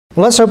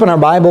Well, let's open our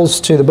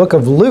Bibles to the book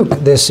of Luke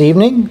this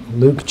evening.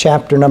 Luke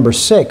chapter number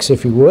 6,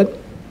 if you would.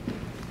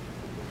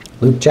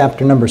 Luke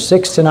chapter number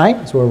 6 tonight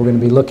is where we're going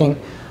to be looking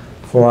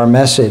for our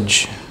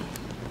message.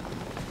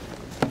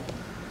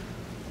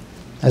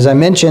 As I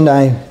mentioned,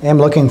 I am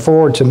looking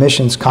forward to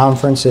Missions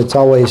Conference. It's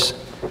always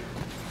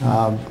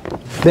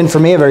been for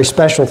me a very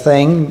special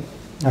thing.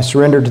 I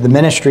surrendered to the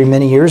ministry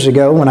many years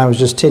ago when I was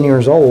just 10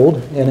 years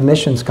old in a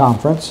missions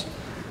conference.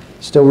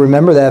 Still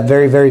remember that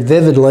very, very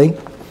vividly.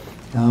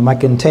 I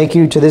can take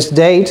you to this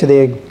day to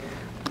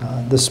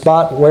the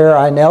spot where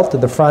I knelt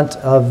at the front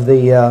of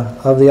the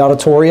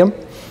auditorium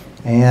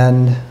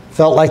and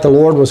felt like the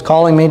Lord was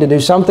calling me to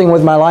do something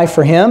with my life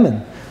for Him,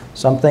 and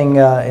something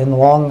in the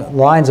long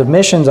lines of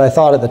missions, I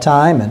thought at the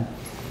time. And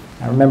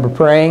I remember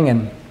praying,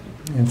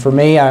 and for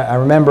me, I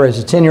remember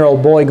as a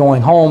 10-year-old boy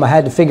going home, I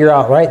had to figure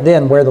out right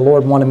then where the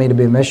Lord wanted me to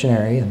be a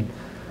missionary. And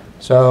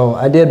so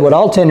I did what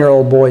all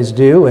 10-year-old boys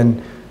do,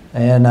 and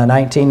in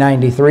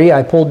 1993,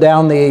 I pulled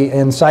down the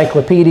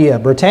Encyclopedia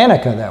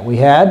Britannica that we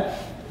had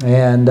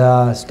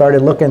and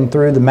started looking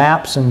through the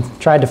maps and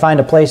tried to find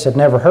a place I'd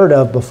never heard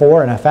of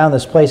before, and I found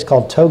this place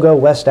called Togo,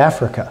 West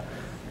Africa.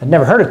 I'd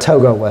never heard of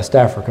Togo, West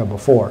Africa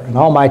before in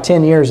all my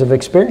 10 years of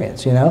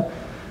experience, you know.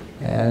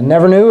 And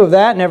never knew of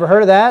that, never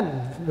heard of that.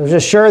 I was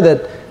just sure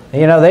that,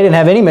 you know, they didn't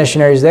have any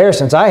missionaries there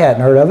since I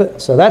hadn't heard of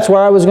it, so that's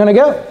where I was going to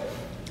go.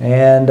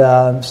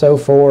 And so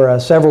for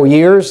several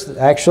years,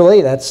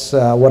 actually, that's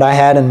what I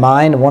had in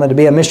mind. I wanted to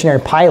be a missionary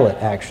pilot,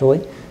 actually.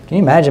 Can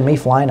you imagine me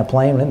flying a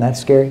plane? Isn't that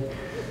scary?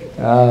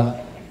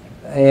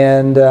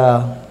 And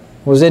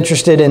was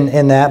interested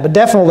in that, but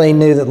definitely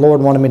knew that the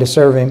Lord wanted me to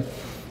serve Him.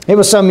 It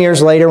was some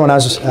years later, when I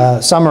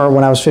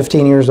was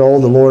 15 years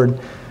old, the Lord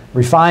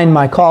refined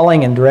my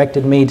calling and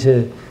directed me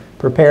to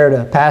prepare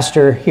to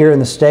pastor here in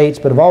the States.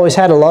 But I've always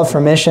had a love for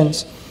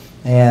missions,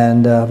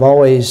 and I've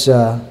always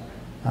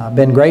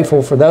been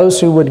grateful for those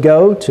who would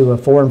go to a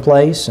foreign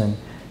place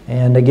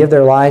and to give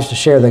their lives to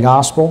share the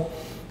gospel.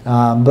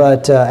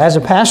 But as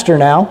a pastor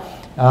now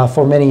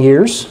for many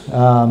years,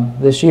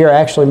 this year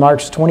actually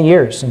marks 20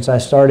 years since I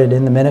started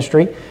in the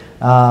ministry.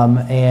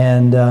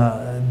 And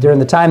during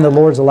the time the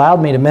Lord's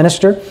allowed me to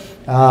minister,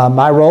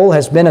 my role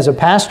has been as a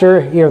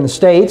pastor here in the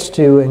States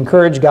to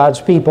encourage God's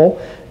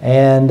people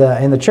and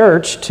in the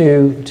church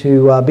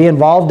to be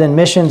involved in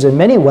missions in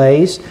many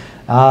ways.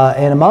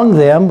 And among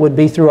them would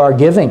be through our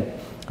giving.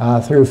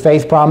 Through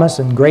faith promise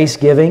and grace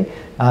giving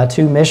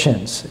to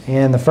missions.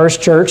 In the first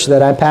church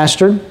that I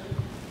pastored,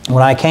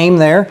 when I came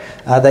there,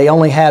 they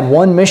only had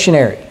one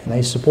missionary.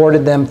 They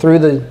supported them through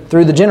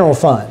the general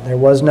fund. There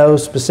was no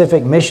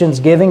specific missions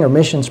giving or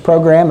missions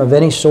program of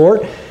any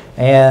sort.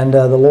 And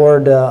the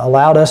Lord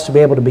allowed us to be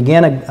able to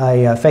begin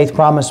a faith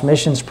promise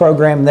missions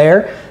program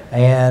there.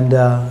 And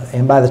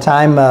by the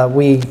time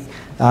we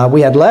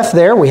had left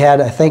there, we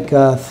had, I think,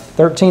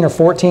 13 or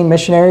 14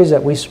 missionaries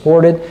that we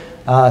supported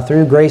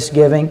through grace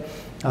giving,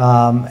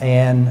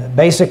 and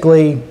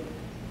basically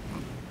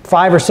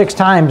 5 or 6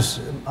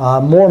 times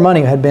more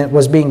money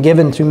was being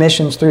given to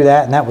missions through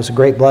that, and that was a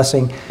great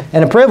blessing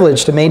and a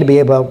privilege to me to be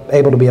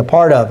able to be a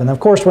part of. And of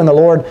course, when the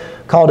Lord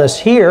called us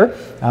here,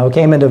 we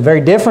came into a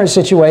very different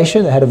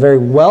situation that had a very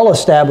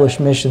well-established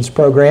missions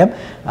program,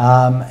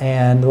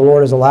 and the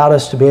Lord has allowed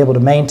us to be able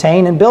to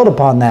maintain and build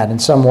upon that in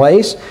some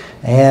ways.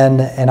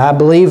 And I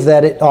believe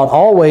that it ought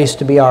always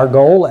to be our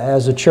goal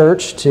as a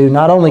church to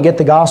not only get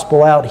the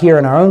gospel out here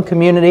in our own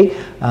community,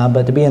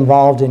 but to be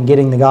involved in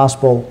getting the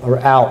gospel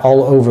out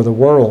all over the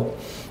world.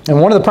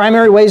 And one of the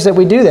primary ways that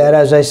we do that,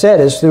 as I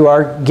said, is through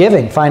our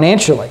giving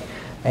financially.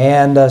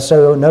 And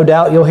so no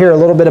doubt you'll hear a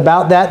little bit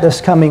about that this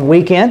coming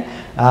weekend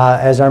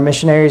as our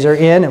missionaries are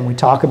in and we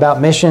talk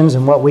about missions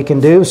and what we can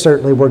do.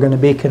 Certainly we're going to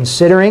be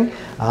considering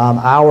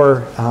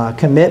our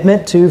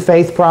commitment to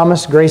Faith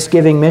Promise Grace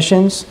Giving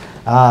Missions.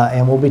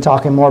 And we'll be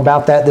talking more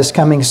about that this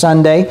coming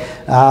Sunday.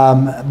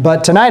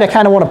 But tonight I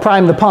kind of want to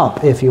prime the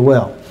pump, if you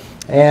will.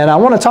 And I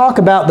want to talk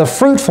about the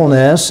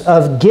fruitfulness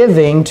of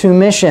giving to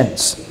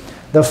missions.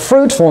 The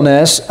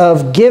fruitfulness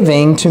of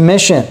giving to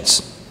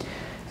missions.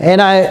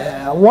 And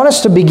I want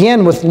us to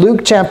begin with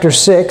Luke chapter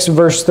 6,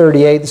 verse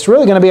 38. It's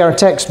really going to be our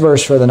text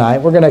verse for the night.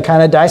 We're going to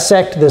kind of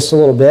dissect this a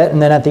little bit, and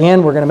then at the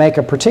end we're going to make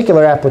a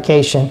particular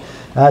application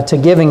to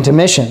giving to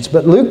missions.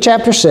 But Luke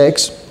chapter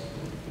 6,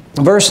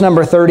 verse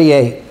number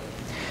 38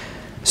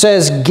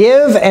 says,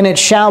 "Give, and it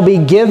shall be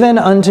given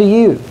unto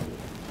you.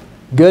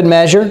 Good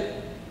measure,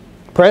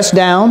 pressed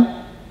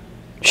down,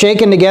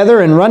 shaken together,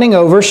 and running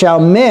over, shall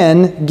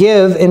men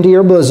give into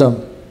your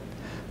bosom.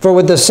 For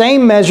with the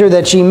same measure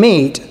that ye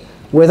mete,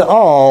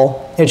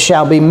 withal it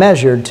shall be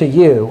measured to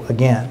you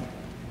again."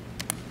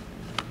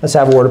 Let's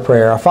have a word of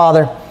prayer. Our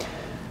Father,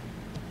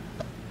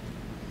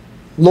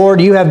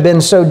 Lord, you have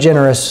been so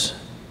generous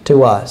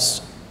to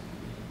us.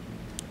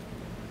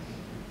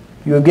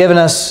 You have given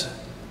us,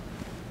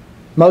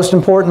 most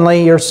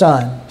importantly, your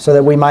Son, so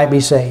that we might be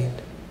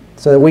saved,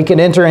 so that we can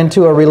enter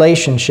into a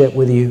relationship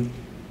with you.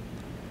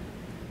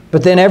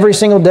 But then every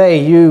single day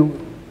you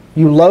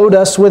load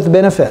us with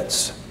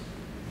benefits.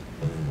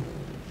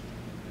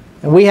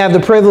 And we have the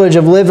privilege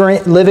of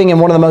living in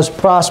one of the most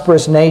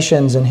prosperous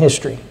nations in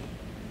history.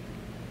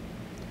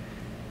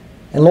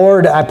 And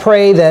Lord, I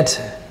pray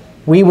that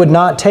we would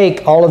not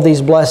take all of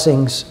these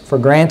blessings for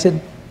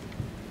granted,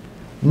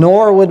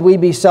 nor would we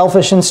be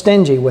selfish and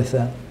stingy with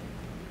them.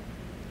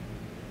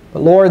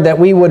 But Lord, that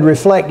we would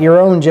reflect Your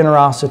own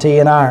generosity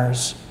in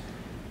ours,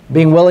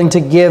 being willing to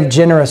give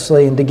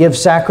generously and to give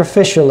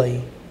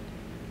sacrificially,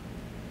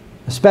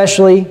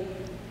 especially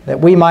that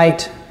we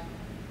might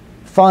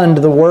fund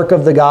the work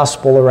of the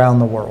gospel around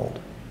the world.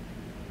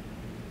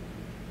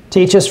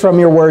 Teach us from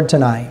Your word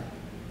tonight.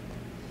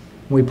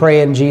 We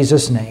pray in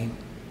Jesus' name.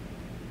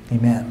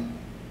 Amen.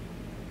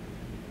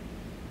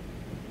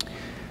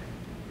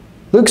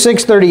 Luke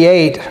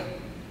 6:38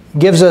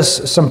 gives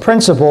us some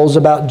principles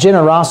about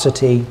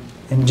generosity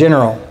in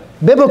general.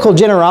 Biblical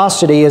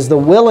generosity is the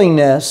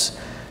willingness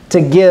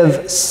to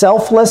give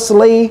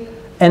selflessly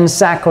and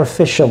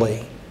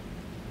sacrificially.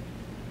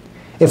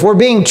 If we're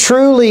being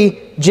truly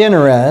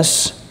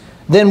generous,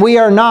 then we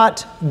are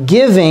not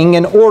giving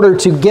in order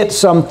to get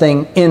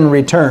something in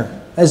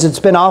return. As it's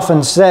been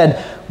often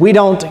said, we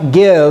don't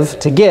give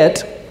to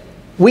get,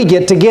 we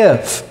get to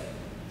give.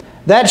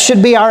 That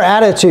should be our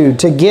attitude,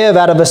 to give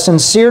out of a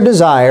sincere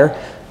desire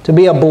to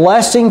be a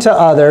blessing to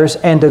others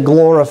and to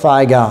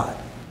glorify God.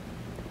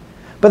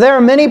 But there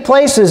are many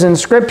places in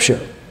Scripture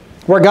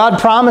where God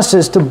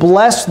promises to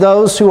bless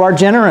those who are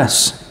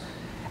generous.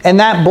 And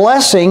that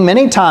blessing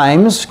many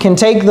times can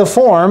take the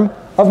form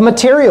of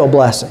material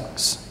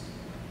blessings.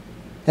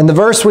 And the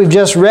verse we've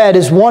just read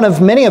is one of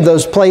many of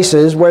those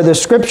places where the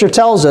Scripture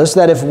tells us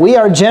that if we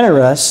are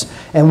generous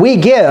and we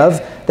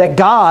give, that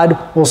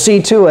God will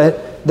see to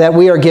it that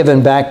we are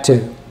given back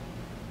to.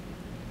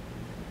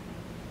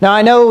 Now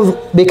I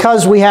know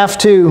because we have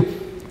to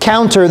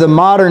counter the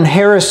modern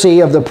heresy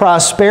of the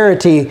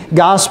prosperity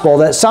gospel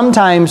that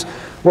sometimes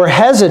we're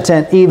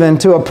hesitant even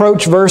to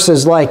approach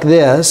verses like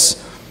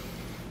this.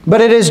 But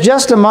it is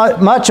just as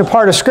much a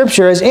part of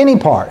Scripture as any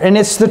part. And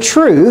it's the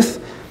truth.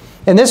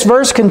 And this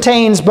verse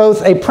contains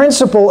both a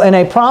principle and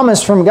a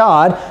promise from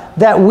God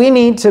that we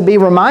need to be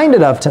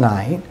reminded of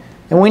tonight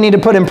and we need to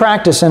put in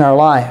practice in our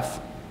life.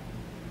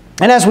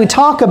 And as we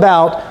talk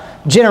about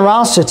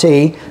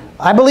generosity,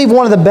 I believe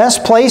one of the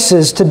best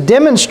places to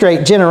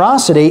demonstrate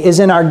generosity is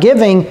in our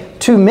giving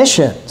to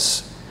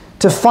missions,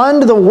 to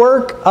fund the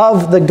work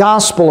of the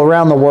gospel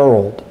around the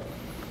world.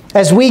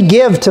 As we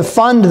give to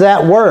fund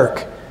that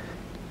work,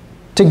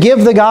 to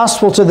give the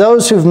gospel to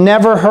those who've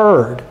never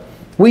heard,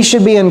 we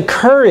should be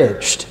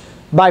encouraged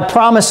by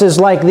promises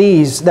like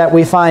these that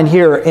we find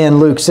here in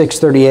Luke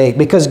 6:38,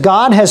 because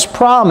God has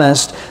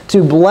promised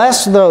to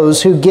bless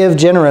those who give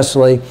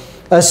generously,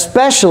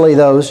 especially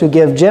those who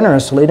give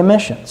generously to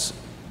missions.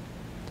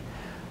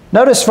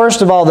 Notice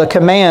first of all the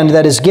command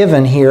that is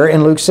given here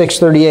in Luke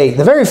 6:38.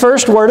 The very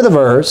first word of the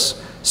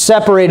verse,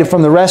 separated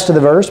from the rest of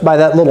the verse by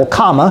that little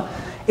comma,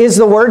 is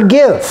the word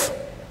give.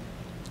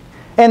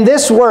 And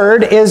this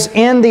word is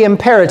in the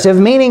imperative,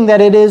 meaning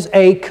that it is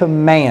a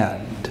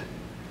command.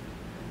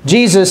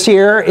 Jesus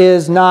here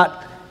is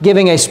not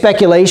giving a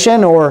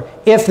speculation or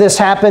if this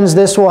happens,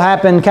 this will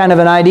happen kind of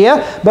an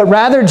idea, but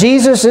rather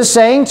Jesus is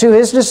saying to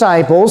His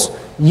disciples,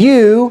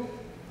 you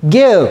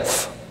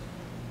give.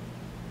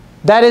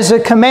 That is a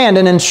command,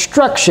 an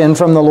instruction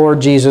from the Lord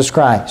Jesus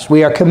Christ.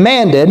 We are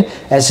commanded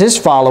as His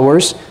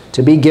followers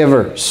to be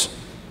givers.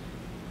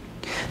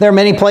 There are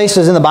many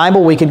places in the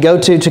Bible we could go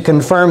to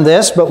confirm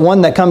this, but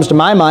one that comes to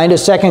my mind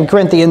is 2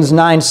 Corinthians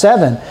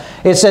 9:7.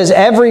 It says,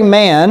 every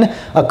man,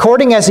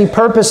 according as he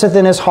purposeth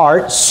in his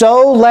heart,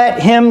 so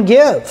let him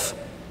give,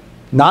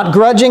 not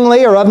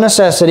grudgingly or of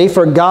necessity,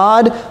 for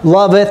God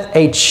loveth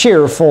a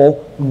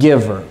cheerful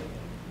giver.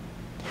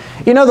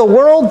 You know, the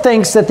world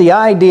thinks that the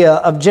idea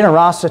of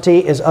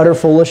generosity is utter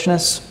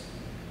foolishness.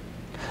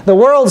 The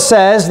world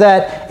says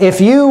that if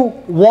you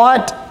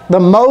want the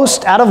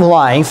most out of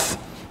life,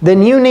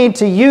 then you need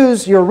to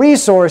use your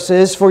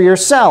resources for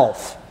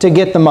yourself to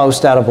get the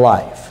most out of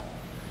life.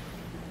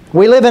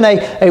 We live in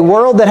a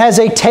world that has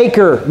a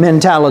taker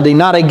mentality,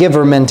 not a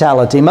giver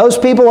mentality.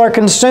 Most people are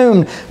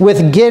consumed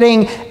with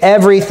getting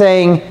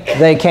everything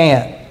they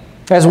can.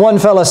 As one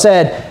fellow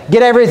said,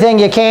 get everything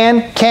you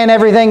can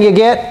everything you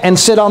get, and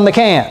sit on the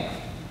can.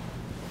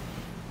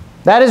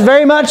 That is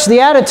very much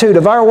the attitude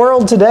of our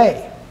world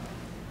today.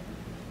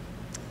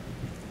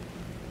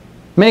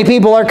 Many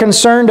people are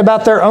concerned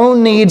about their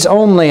own needs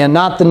only and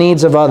not the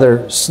needs of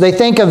others. They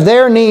think of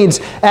their needs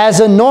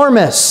as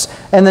enormous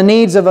and the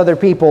needs of other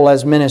people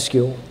as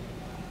minuscule.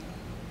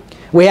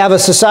 We have a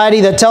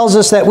society that tells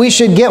us that we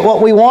should get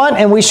what we want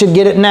and we should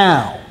get it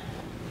now.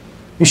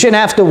 You shouldn't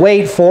have to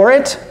wait for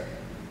it.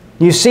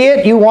 You see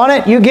it, you want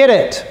it, you get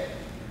it.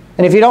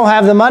 And if you don't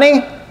have the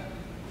money,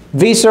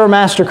 Visa or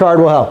MasterCard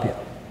will help you.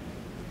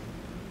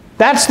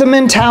 That's the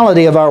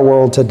mentality of our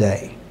world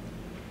today.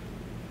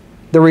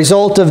 The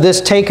result of this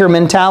taker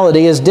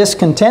mentality is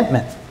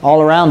discontentment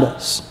all around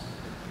us.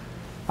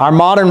 Our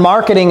modern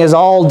marketing is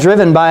all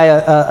driven by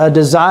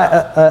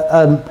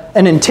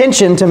an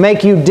intention to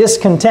make you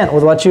discontent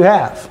with what you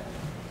have.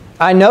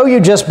 I know you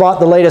just bought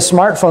the latest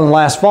smartphone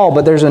last fall,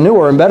 but there's a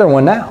newer and better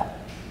one now.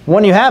 The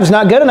one you have is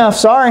not good enough,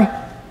 sorry.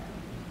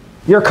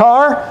 Your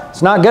car,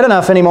 it's not good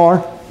enough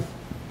anymore.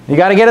 You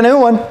got to get a new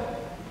one.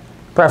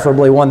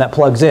 Preferably one that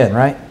plugs in,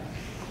 right?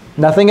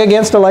 Nothing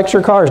against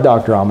electric cars,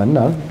 Dr. Almond.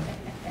 No,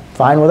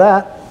 fine with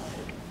that.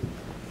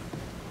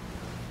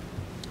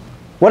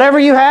 Whatever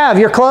you have,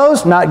 your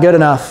clothes, not good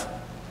enough.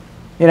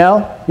 You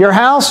know, your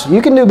house,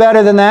 you can do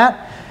better than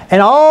that.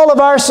 And all of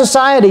our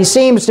society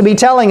seems to be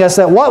telling us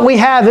that what we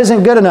have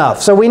isn't good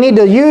enough. So we need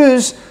to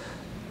use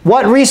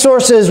what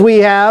resources we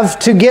have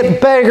to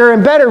get bigger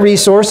and better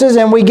resources,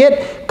 and we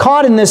get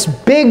caught in this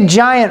big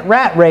giant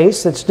rat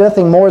race that's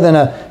nothing more than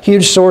a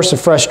huge source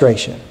of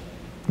frustration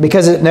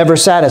because it never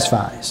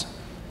satisfies.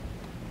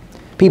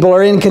 People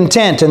are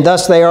incontent, and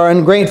thus they are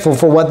ungrateful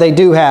for what they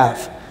do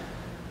have.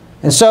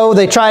 And so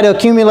they try to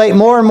accumulate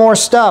more and more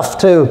stuff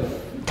to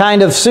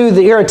kind of soothe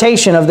the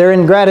irritation of their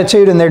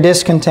ingratitude and their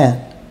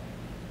discontent.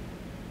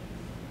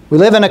 We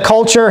live in a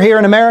culture here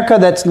in America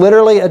that's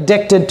literally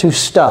addicted to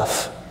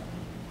stuff.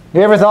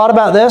 You ever thought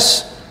about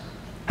this?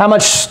 How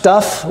much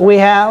stuff we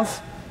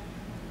have?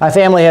 My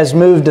family has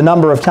moved a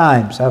number of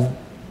times. I've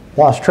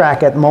lost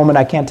track at the moment.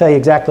 I can't tell you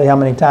exactly how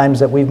many times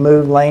that we've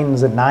moved. Lane,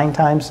 is it 9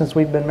 times since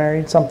we've been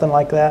married? Something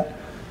like that.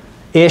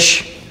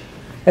 Ish.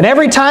 And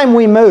every time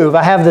we move,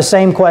 I have the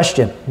same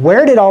question.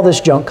 Where did all this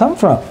junk come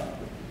from?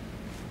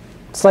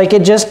 It's like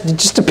it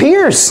just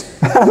appears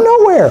out of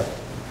nowhere.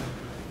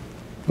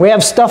 We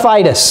have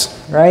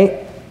stuffitis,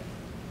 right?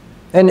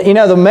 And you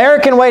know, the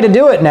American way to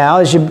do it now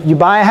is you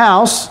buy a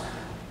house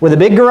with a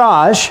big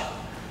garage,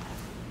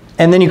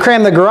 and then you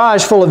cram the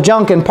garage full of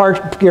junk and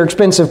park your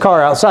expensive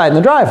car outside in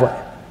the driveway.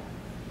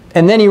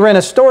 And then you rent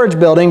a storage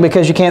building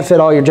because you can't fit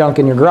all your junk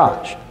in your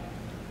garage.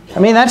 I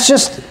mean, that's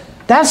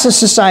the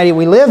society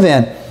we live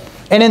in.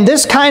 And in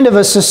this kind of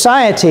a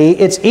society,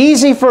 it's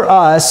easy for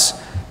us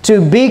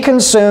to be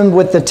consumed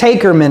with the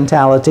taker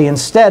mentality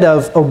instead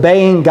of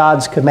obeying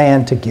God's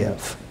command to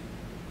give,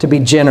 to be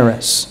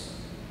generous.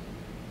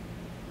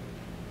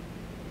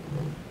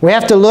 We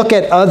have to look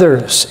at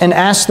others and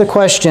ask the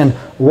question,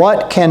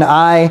 what can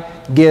I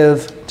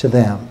give to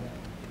them?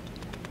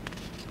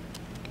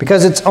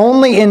 Because it's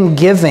only in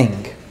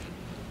giving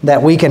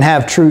that we can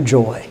have true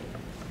joy.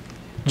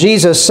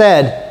 Jesus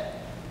said,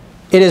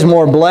 it is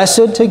more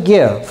blessed to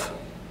give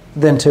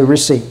than to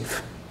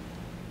receive.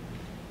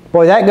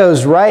 Boy, that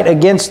goes right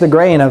against the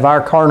grain of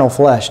our carnal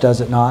flesh,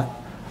 does it not?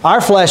 Our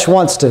flesh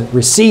wants to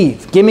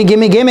receive. Gimme,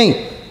 gimme,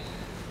 gimme.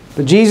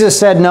 But Jesus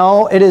said,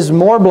 no, it is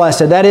more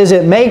blessed. That is,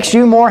 it makes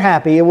you more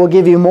happy. It will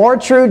give you more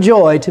true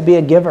joy to be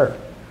a giver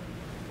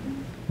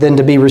than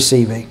to be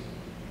receiving.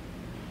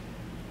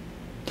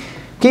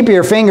 Keep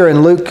your finger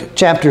in Luke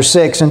chapter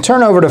 6 and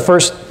turn over to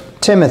 1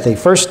 Timothy.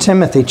 1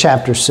 Timothy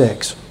chapter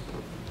 6.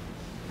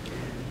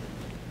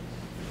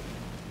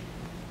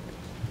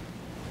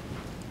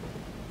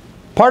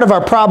 Part of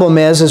our problem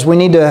is we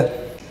need to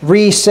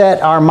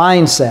reset our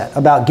mindset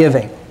about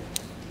giving.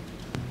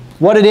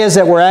 What it is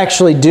that we're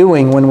actually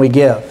doing when we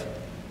give.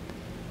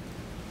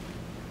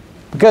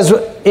 Because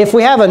if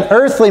we have an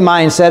earthly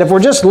mindset, if we're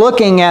just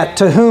looking at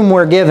to whom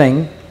we're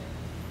giving,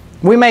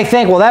 we may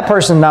think, well, that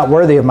person's not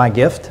worthy of my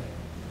gift.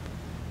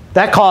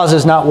 That cause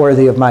is not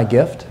worthy of my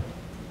gift.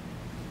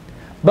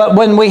 But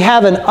when we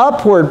have an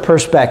upward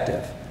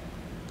perspective,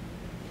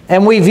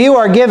 and we view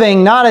our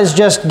giving not as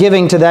just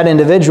giving to that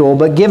individual,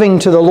 but giving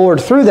to the Lord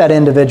through that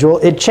individual,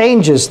 it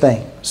changes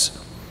things.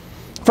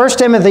 1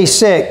 Timothy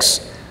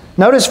 6,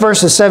 notice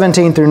verses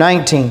 17 through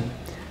 19.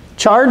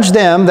 Charge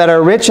them that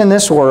are rich in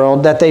this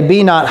world, that they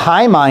be not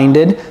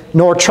high-minded,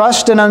 nor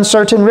trust in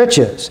uncertain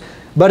riches,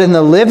 but in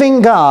the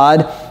living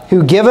God,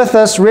 who giveth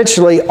us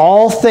richly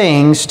all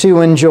things to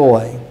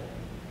enjoy.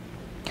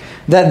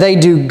 That they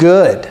do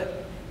good,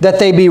 that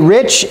they be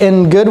rich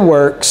in good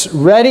works,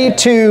 ready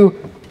to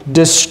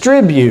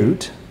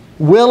distribute,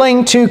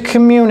 willing to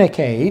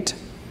communicate,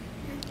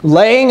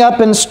 laying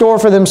up in store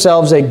for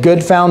themselves a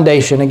good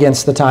foundation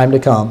against the time to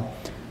come,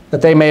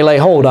 that they may lay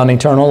hold on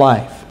eternal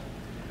life.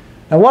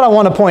 Now, what I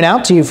want to point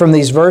out to you from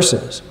these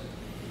verses,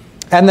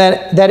 and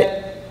that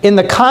in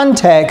the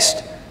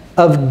context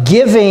of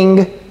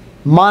giving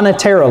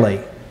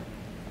monetarily,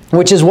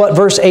 which is what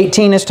verse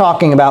 18 is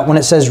talking about when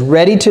it says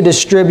ready to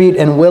distribute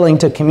and willing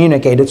to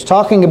communicate. It's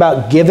talking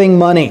about giving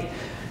money.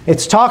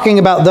 It's talking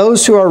about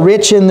those who are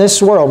rich in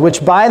this world,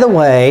 which, by the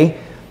way,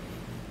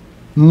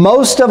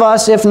 most of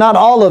us, if not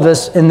all of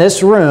us in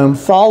this room,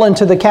 fall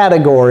into the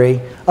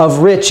category of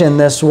rich in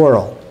this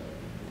world.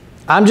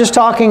 I'm just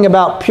talking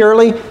about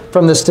purely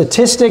from the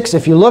statistics.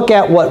 If you look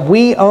at what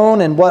we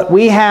own and what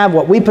we have,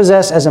 what we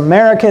possess as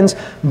Americans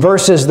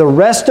versus the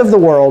rest of the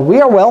world,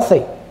 we are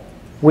wealthy.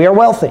 We are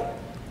wealthy.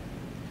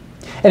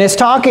 And it's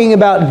talking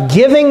about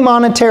giving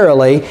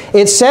monetarily.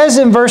 It says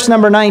in verse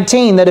number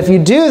 19 that if you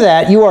do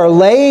that, you are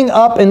laying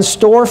up in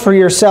store for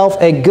yourself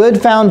a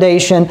good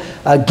foundation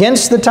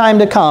against the time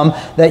to come,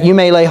 that you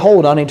may lay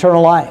hold on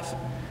eternal life.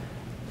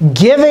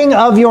 Giving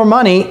of your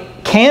money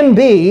can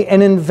be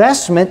an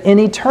investment in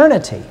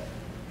eternity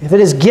if it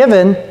is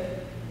given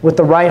with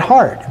the right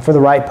heart, for the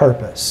right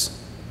purpose.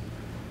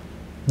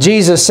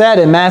 Jesus said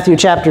in Matthew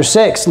chapter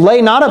 6,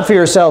 "Lay not up for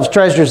yourselves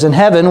treasures in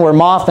heaven, where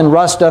moth and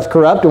rust doth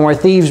corrupt, and where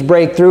thieves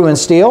break through and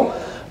steal.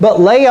 But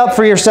lay up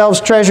for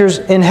yourselves treasures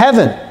in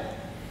heaven,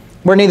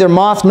 where neither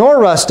moth nor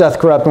rust doth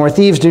corrupt, and where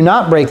thieves do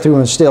not break through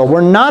and steal."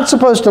 We're not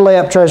supposed to lay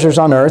up treasures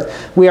on earth.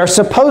 We are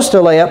supposed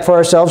to lay up for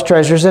ourselves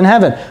treasures in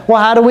heaven.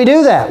 Well, how do we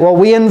do that? Well,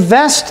 we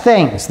invest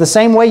things the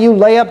same way you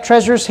lay up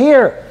treasures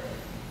here.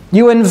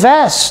 You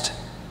invest.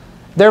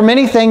 There are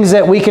many things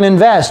that we can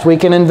invest. We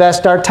can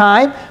invest our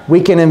time. We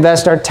can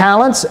invest our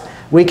talents.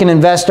 We can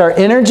invest our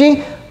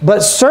energy.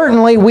 But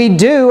certainly we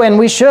do and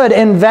we should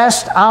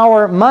invest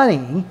our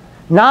money,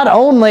 not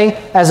only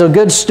as a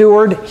good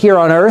steward here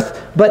on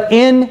earth, but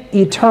in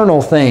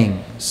eternal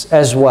things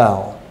as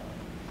well.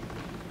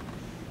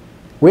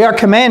 We are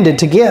commanded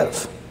to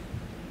give.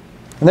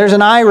 And there's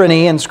an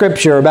irony in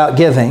Scripture about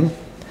giving,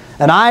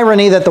 an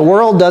irony that the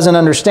world doesn't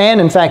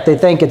understand. In fact, they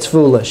think it's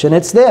foolish. And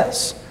it's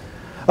this: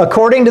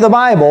 according to the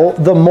Bible,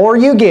 the more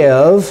you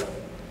give,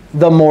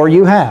 the more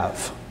you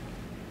have.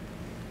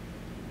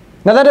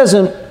 Now that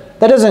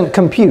doesn't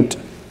compute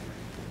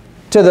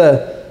to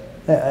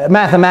the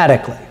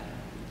mathematically.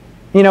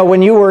 You know,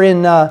 when you were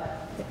in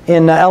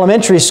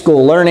elementary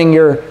school learning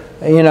your,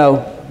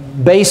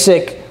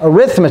 basic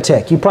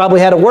arithmetic, you probably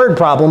had a word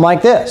problem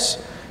like this.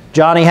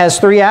 Johnny has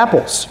 3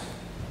 apples.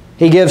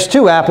 He gives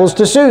 2 apples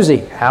to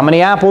Susie. How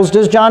many apples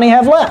does Johnny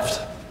have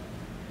left?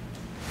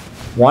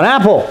 1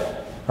 apple,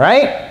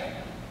 right?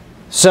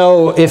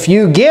 So if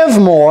you give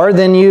more,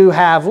 then you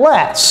have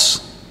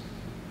less.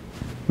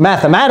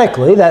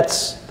 Mathematically,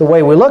 that's the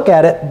way we look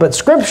at it, but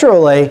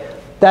scripturally,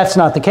 that's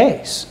not the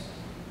case.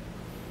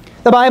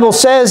 The Bible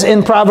says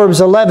in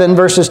Proverbs 11,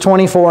 verses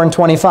 24 and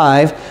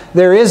 25,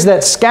 "There is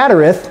that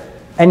scattereth,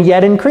 and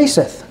yet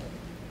increaseth.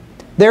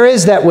 There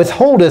is that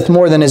withholdeth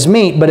more than is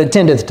meet, but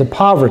attendeth to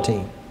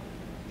poverty.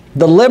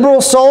 The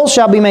liberal soul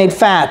shall be made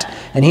fat,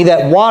 and he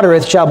that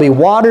watereth shall be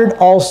watered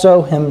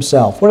also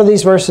himself." What are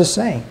these verses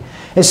saying?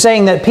 It's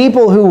saying that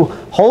people who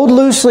hold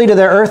loosely to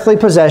their earthly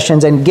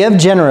possessions and give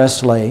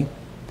generously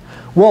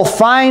will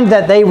find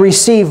that they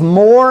receive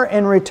more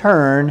in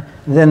return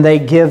than they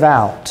give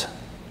out.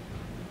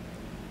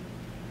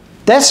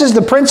 This is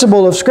the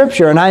principle of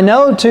Scripture, and I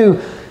know to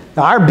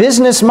our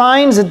business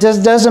minds it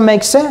just doesn't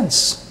make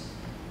sense.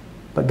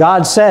 But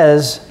God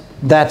says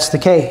that's the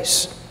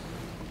case.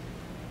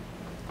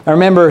 I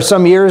remember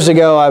some years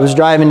ago I was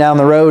driving down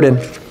the road, and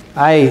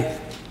I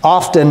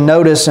often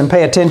notice and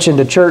pay attention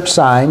to church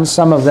signs.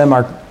 Some of them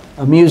are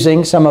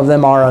amusing, some of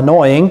them are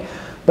annoying.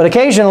 But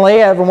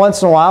occasionally, every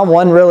once in a while,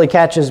 one really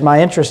catches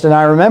my interest and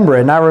I remember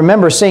it. And I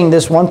remember seeing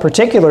this one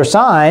particular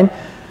sign,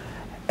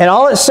 and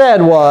all it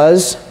said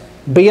was,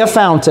 "Be a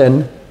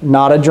fountain,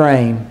 not a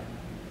drain."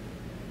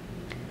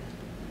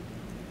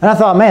 And I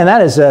thought, man,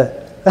 that is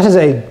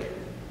a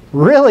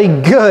really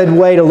good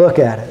way to look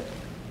at it.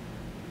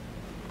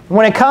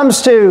 When it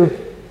comes to,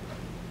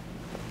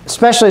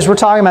 especially as we're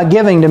talking about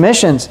giving to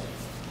missions,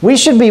 we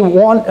should be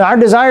our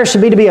desire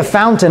should be to be a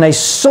fountain, a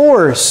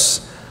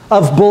source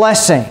of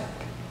blessing,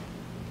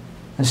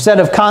 instead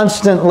of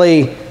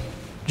constantly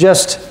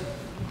just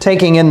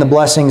taking in the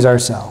blessings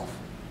ourselves.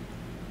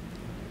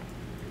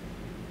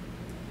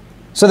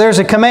 So there's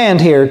a command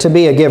here to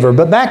be a giver.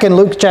 But back in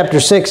Luke chapter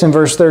 6 and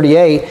verse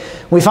 38,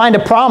 we find a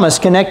promise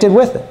connected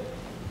with it.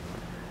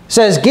 It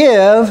says,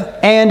 "Give,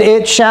 and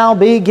it shall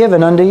be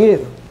given unto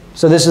you."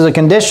 So this is a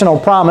conditional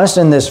promise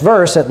in this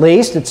verse, at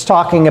least. It's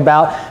talking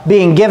about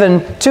being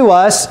given to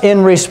us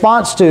in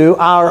response to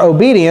our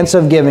obedience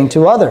of giving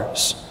to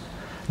others.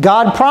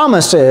 God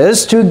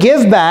promises to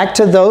give back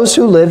to those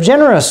who live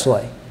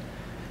generously.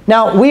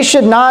 Now, we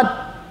should not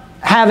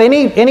have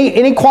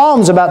any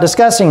qualms about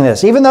discussing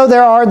this. Even though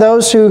there are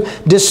those who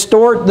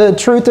distort the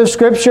truth of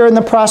Scripture and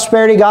the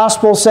prosperity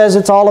gospel says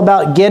it's all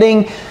about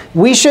getting,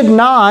 we should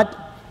not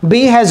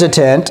be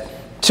hesitant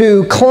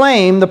to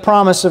claim the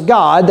promise of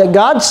God, that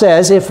God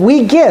says if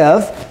we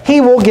give,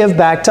 He will give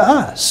back to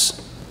us.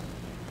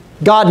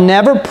 God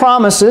never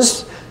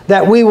promises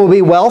that we will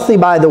be wealthy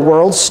by the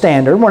world's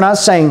standard. We're not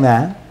saying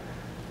that.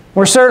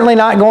 We're certainly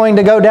not going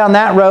to go down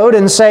that road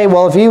and say,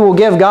 well, if you will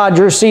give God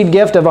your seed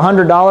gift of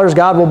 $100,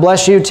 God will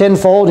bless you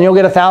tenfold and you'll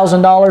get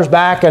 $1,000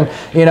 back, and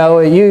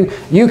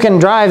you can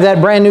drive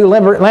that brand new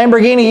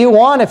Lamborghini you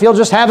want if you'll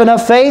just have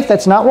enough faith.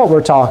 That's not what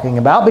we're talking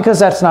about, because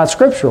that's not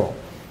scriptural.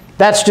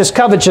 That's just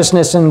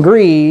covetousness and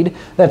greed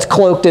that's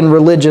cloaked in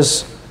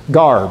religious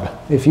garb,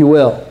 if you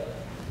will.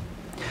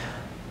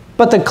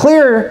 But the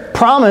clear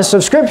promise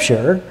of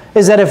Scripture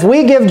is that if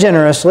we give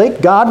generously,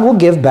 God will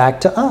give back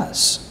to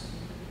us.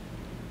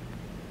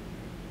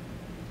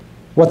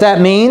 What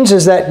that means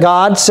is that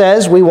God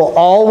says we will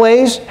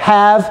always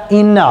have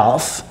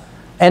enough,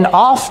 and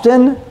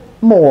often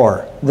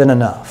more than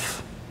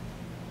enough.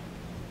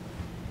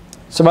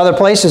 Some other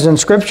places in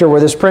Scripture where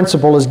this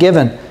principle is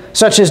given,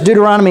 such as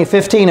Deuteronomy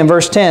 15 and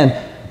verse 10,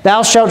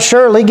 "Thou shalt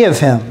surely give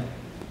him,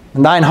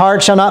 and thine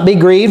heart shall not be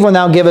grieved when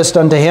thou givest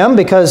unto him,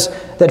 because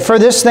that for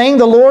this thing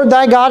the Lord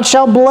thy God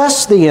shall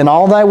bless thee in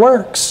all thy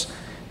works,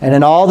 and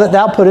in all that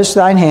thou puttest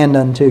thine hand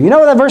unto. You know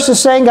what that verse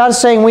is saying? God is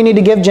saying we need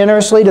to give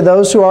generously to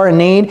those who are in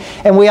need,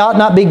 and we ought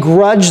not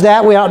begrudge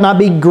that. We ought not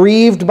be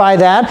grieved by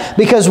that,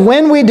 because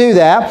when we do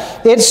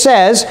that, it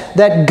says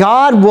that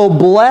God will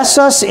bless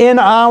us in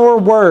our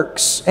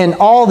works and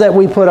all that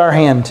we put our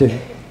hand to.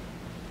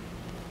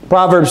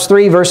 Proverbs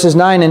 3 verses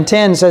 9 and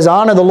 10 says,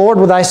 Honor the Lord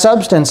with thy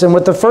substance and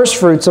with the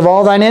firstfruits of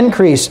all thine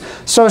increase.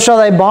 So shall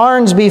thy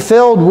barns be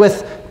filled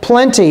with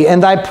plenty,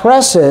 and thy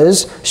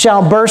presses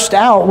shall burst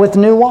out with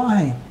new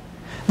wine.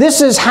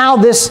 This is how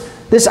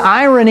this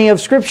irony of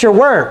Scripture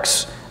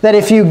works. That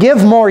if you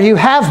give more, you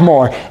have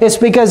more. It's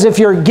because if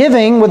you're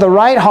giving with the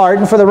right heart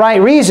and for the right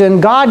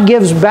reason, God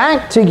gives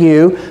back to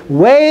you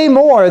way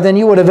more than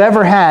you would have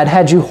ever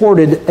had you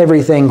hoarded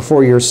everything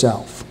for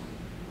yourself.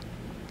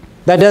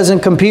 That doesn't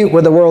compute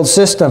with the world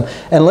system.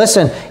 And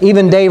listen,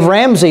 even Dave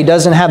Ramsey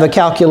doesn't have a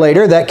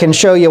calculator that can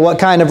show you what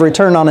kind of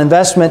return on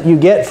investment you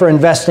get for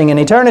investing in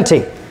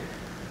eternity.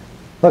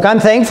 Look, I'm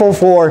thankful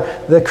for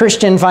the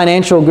Christian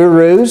financial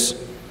gurus,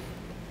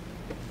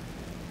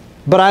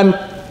 but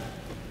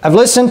I've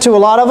listened to a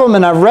lot of them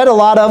and I've read a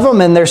lot of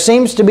them, and there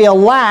seems to be a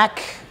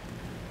lack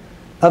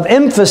of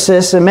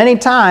emphasis and many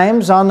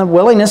times on the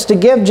willingness to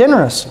give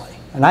generously.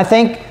 And I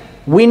think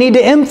we need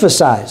to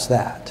emphasize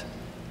that.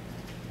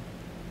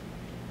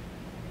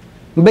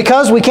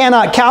 Because we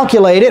cannot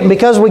calculate it and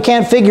because we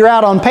can't figure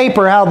out on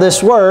paper how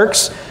this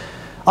works,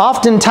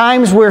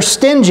 oftentimes we're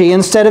stingy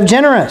instead of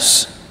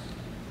generous.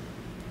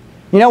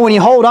 You know, when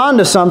you hold on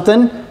to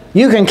something,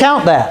 you can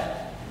count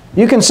that.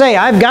 You can say,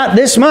 I've got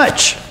this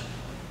much.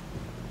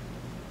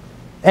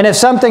 And if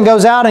something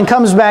goes out and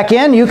comes back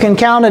in, you can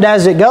count it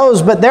as it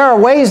goes. But there are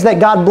ways that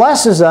God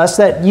blesses us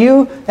that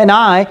you and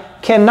I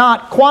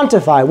cannot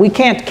quantify. We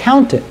can't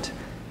count it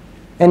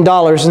in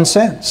dollars and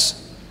cents.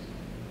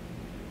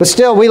 But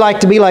still, we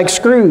like to be like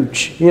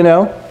Scrooge, you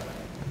know.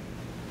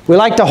 We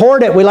like to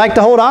hoard it. We like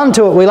to hold on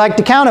to it. We like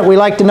to count it. We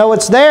like to know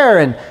it's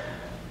there.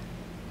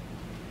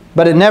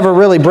 But it never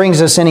really brings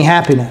us any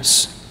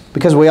happiness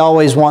because we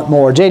always want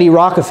more. J.D.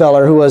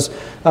 Rockefeller, who was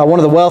one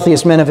of the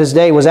wealthiest men of his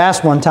day, was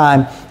asked one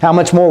time how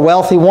much more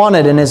wealth he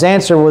wanted, and his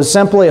answer was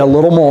simply a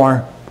little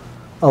more.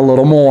 A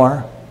little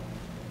more.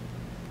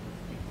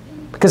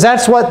 Because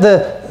that's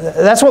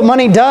what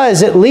money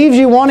does. It leaves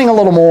you wanting a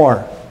little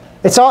more.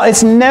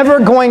 It's never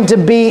going to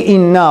be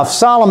enough.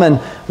 Solomon,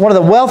 one of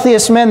the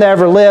wealthiest men that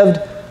ever lived,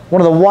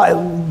 one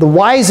of the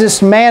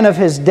wisest man of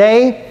his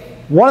day,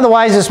 one of the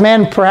wisest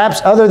men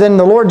perhaps other than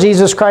the Lord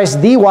Jesus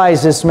Christ, the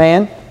wisest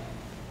man.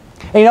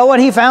 And you know what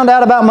he found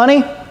out about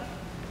money?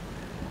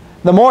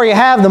 The more you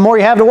have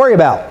to worry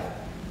about.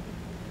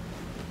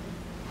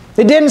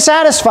 It didn't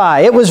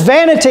satisfy. It was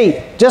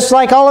vanity, just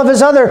like all of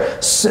his other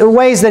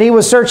ways that he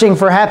was searching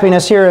for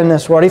happiness here in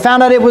this world. He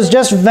found out it was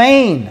just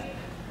vain.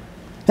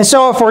 And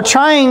so if we're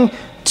trying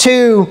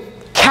to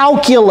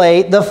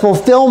calculate the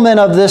fulfillment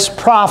of this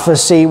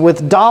prophecy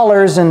with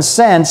dollars and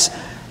cents,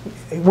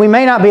 we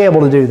may not be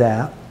able to do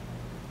that.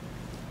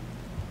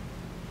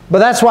 But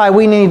that's why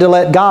we need to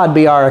let God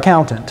be our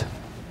accountant.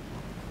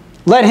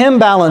 Let Him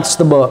balance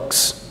the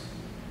books.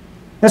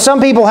 Now,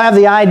 some people have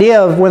the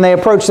idea of when they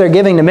approach their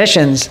giving to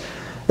missions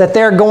that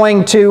they're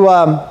going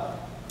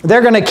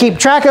to keep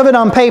track of it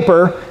on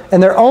paper,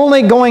 and they're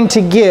only going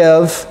to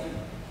give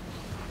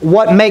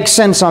what makes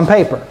sense on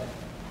paper.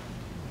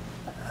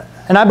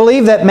 And I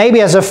believe that maybe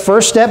as a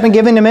first step in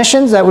giving to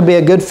missions, that would be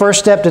a good first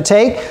step to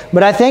take.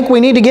 But I think we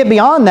need to get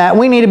beyond that.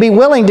 We need to be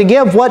willing to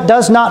give what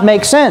does not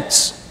make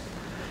sense.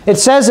 It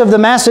says of the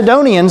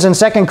Macedonians in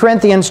 2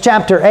 Corinthians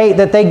chapter 8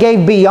 that they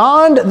gave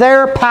beyond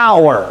their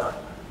power.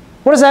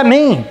 What does that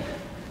mean?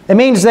 It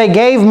means they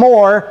gave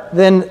more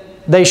than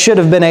they should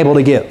have been able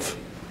to give.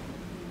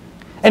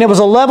 And it was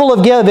a level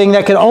of giving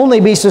that could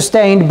only be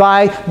sustained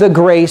by the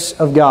grace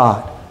of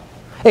God.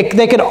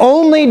 They could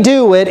only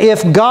do it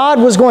if God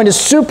was going to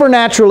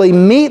supernaturally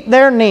meet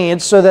their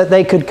needs so that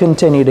they could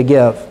continue to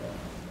give.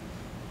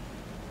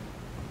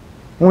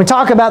 When we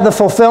talk about the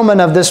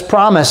fulfillment of this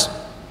promise,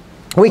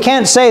 we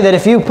can't say that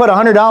if you put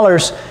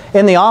 $100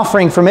 in the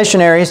offering for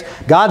missionaries,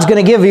 God's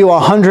going to give you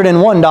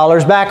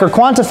 $101 back or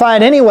quantify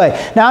it anyway.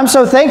 Now, I'm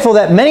so thankful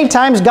that many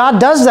times God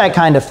does that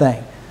kind of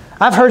thing.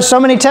 I've heard so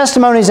many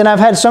testimonies and I've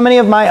had so many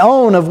of my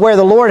own of where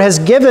the Lord has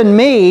given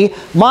me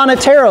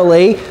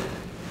monetarily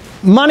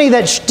money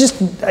that just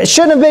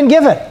shouldn't have been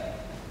given.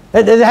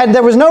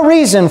 There was no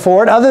reason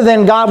for it other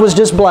than God was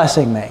just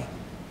blessing me.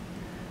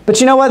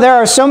 But you know what? There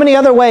are so many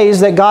other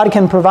ways that God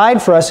can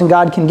provide for us and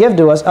God can give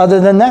to us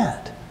other than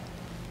that.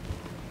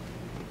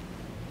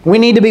 We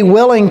need to be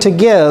willing to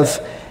give,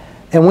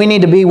 and we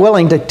need to be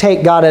willing to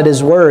take God at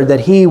His word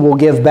that He will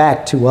give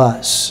back to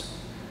us.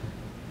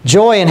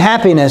 Joy and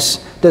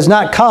happiness does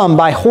not come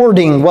by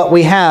hoarding what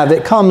we have.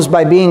 It comes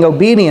by being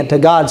obedient to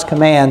God's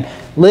command,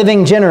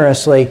 living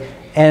generously,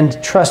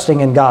 and trusting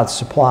in God's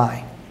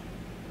supply.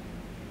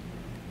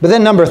 But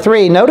then number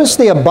 3, notice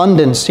the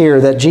abundance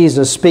here that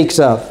Jesus speaks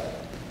of.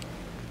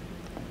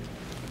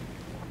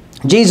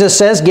 Jesus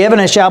says, "Give, and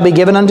it shall be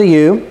given unto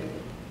you.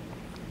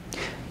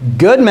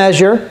 Good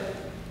measure,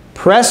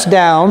 pressed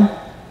down,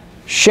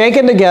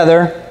 shaken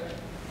together,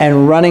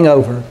 and running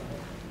over,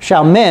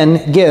 shall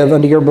men give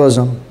unto your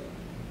bosom.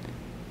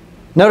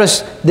 Notice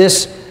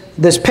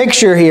this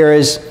picture here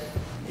is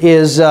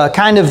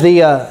kind of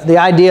the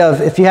idea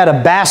of if you had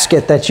a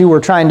basket that you were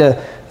trying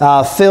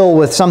to fill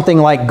with something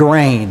like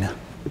grain.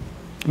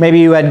 Maybe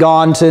you had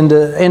gone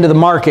into the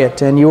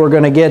market and you were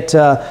going to get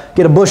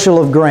a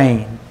bushel of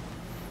grain.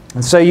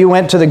 And so you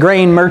went to the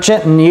grain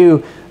merchant and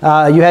you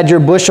had your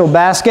bushel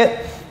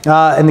basket.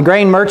 And the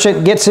grain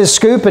merchant gets his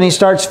scoop and he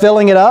starts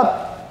filling it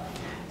up.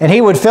 And he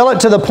would fill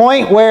it to the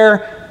point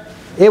where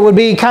it would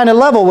be kind of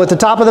level with the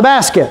top of the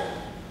basket.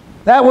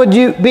 That would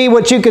be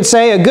what you could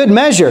say a good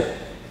measure.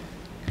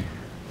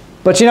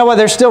 But you know what?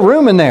 There's still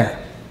room in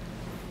there.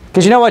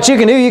 Because you know what you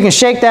can do? You can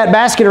shake that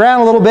basket around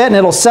a little bit and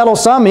it'll settle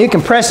some. And you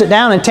can press it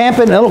down and tamp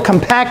it and it'll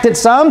compact it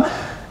some.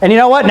 And you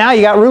know what? Now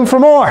you got room for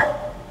more.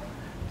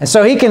 And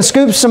so he can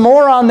scoop some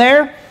more on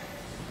there.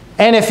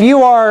 And if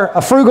you are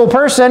a frugal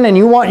person and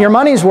you want your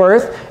money's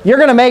worth, you're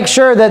going to make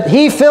sure that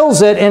he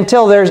fills it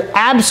until there's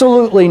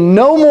absolutely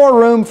no more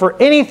room for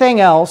anything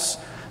else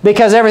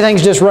because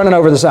everything's just running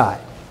over the side.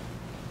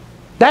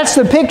 That's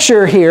the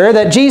picture here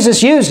that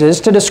Jesus uses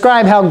to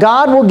describe how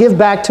God will give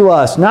back to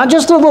us. Not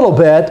just a little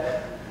bit,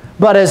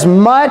 but as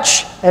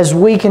much as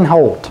we can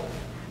hold.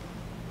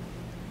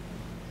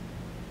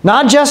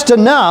 Not just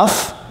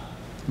enough,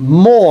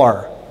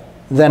 more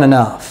than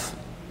enough.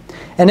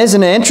 And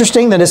isn't it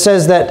interesting that it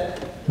says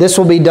that this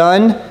will be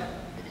done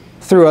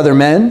through other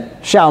men?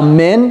 Shall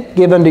men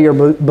give unto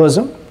your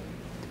bosom?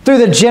 Through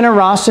the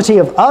generosity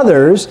of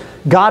others,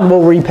 God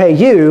will repay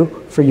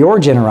you for your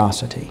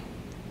generosity.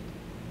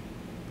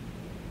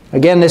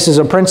 Again, this is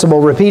a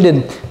principle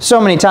repeated so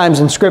many times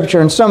in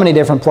Scripture in so many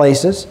different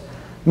places.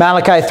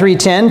 Malachi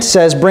 3:10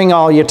 says, bring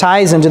all your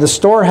tithes into the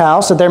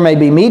storehouse, that there may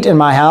be meat in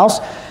my house.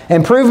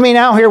 And prove me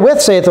now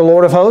herewith, saith the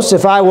Lord of hosts,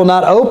 if I will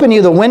not open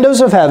you the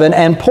windows of heaven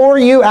and pour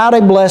you out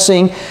a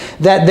blessing,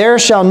 that there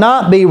shall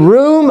not be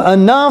room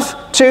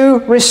enough to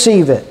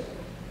receive it.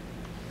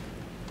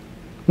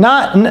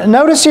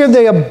 Notice here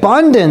the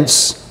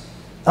abundance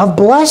of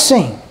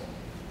blessing.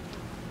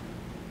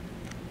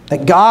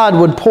 That God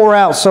would pour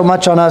out so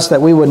much on us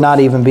that we would not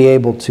even be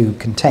able to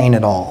contain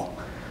it all.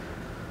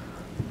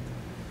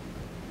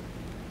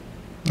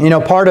 You know,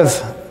 part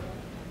of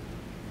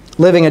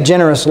living a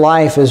generous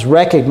life is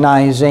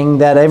recognizing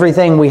that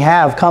everything we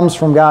have comes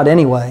from God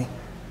anyway.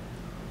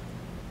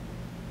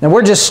 And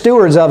we're just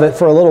stewards of it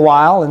for a little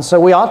while, and so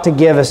we ought to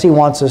give as He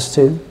wants us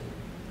to.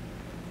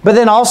 But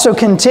then also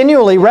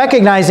continually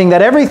recognizing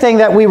that everything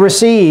that we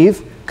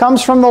receive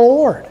comes from the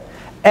Lord.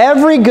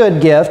 Every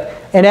good gift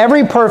and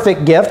every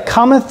perfect gift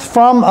cometh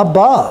from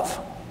above,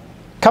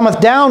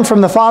 cometh down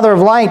from the Father of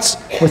lights,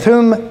 with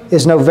whom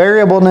is no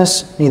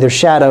variableness, neither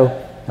shadow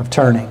of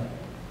turning.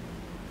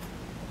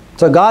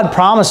 So God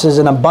promises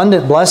an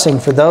abundant blessing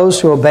for those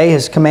who obey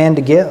His command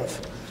to give.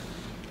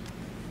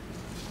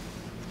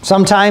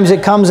 Sometimes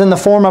it comes in the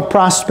form of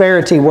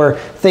prosperity where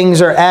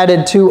things are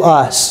added to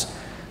us.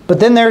 But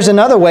then there's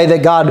another way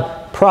that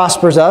God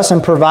prospers us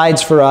and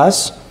provides for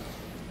us,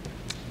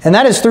 and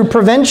that is through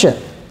prevention.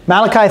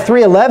 Malachi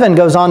 3:11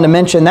 goes on to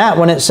mention that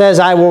when it says,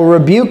 I will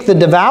rebuke the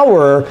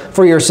devourer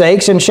for your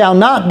sakes and shall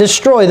not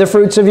destroy the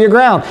fruits of your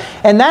ground.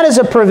 And that is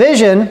a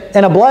provision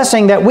and a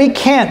blessing that we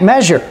can't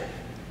measure.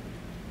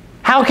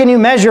 How can you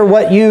measure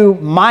what you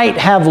might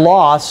have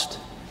lost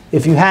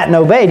if you hadn't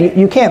obeyed?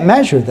 You can't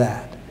measure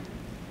that.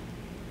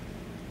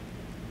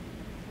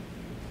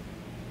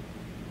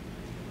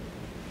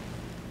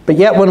 But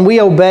yet when we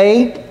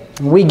obey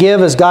and we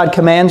give as God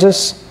commands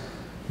us,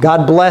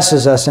 God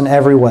blesses us in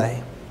every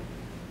way.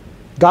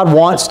 God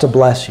wants to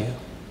bless you.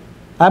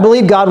 I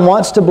believe God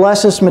wants to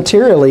bless us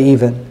materially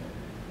even.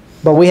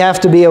 But we have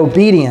to be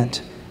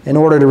obedient in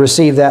order to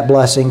receive that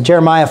blessing.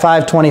 Jeremiah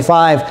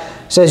 5:25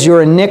 says,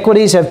 your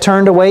iniquities have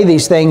turned away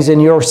these things,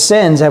 and your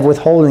sins have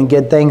withholden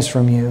good things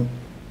from you.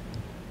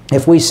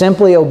 If we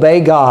simply obey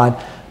God,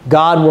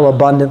 God will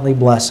abundantly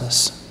bless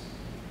us.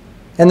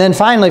 And then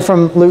finally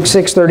from Luke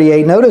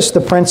 6:38, notice the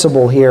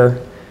principle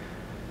here.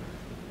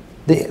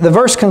 The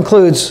verse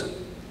concludes,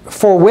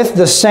 for with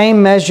the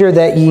same measure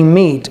that ye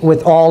mete,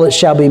 withal it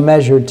shall be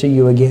measured to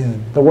you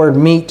again. The word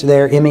mete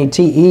there,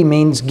 M-E-T-E,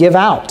 means give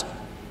out.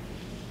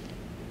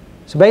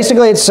 So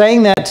basically it's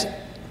saying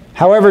that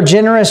however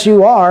generous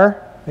you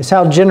are is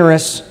how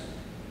generous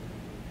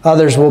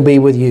others will be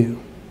with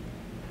you.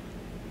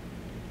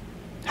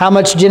 How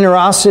much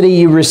generosity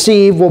you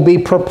receive will be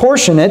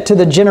proportionate to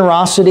the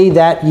generosity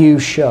that you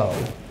show.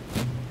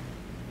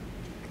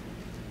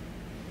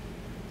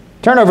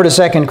 Turn over to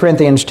 2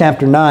 Corinthians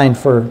chapter 9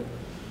 for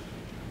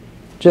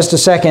just a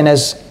second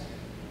as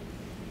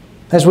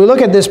we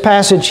look at this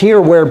passage here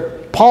where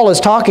Paul is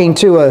talking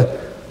to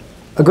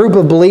a group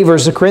of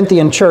believers, the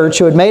Corinthian church,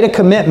 who had made a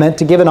commitment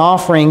to give an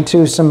offering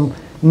to some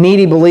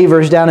needy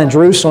believers down in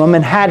Jerusalem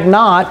and had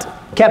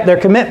not kept their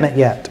commitment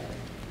yet.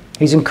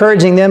 He's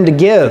encouraging them to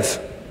give.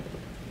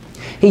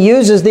 He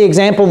uses the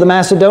example of the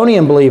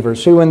Macedonian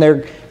believers who in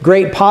their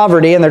great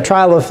poverty and their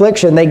trial of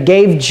affliction, they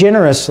gave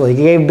generously,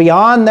 gave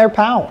beyond their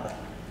power.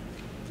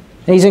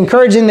 And he's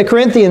encouraging the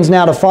Corinthians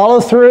now to follow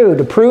through,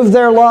 to prove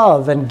their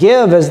love, and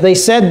give as they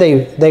said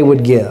they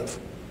would give.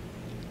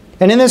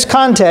 And in this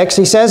context,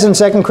 he says in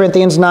 2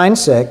 Corinthians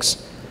 9:6,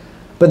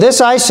 "But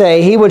this I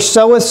say, he which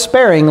soweth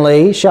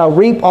sparingly shall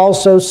reap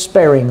also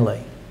sparingly."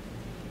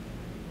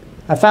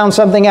 I found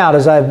something out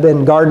as I've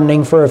been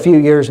gardening for a few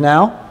years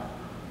now.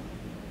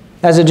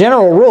 As a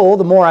general rule,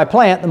 the more I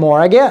plant, the more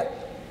I get.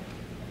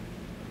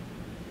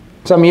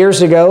 Some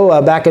years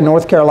ago, back in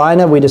North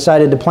Carolina, we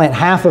decided to plant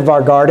half of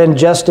our garden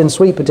just in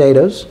sweet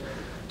potatoes.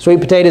 Sweet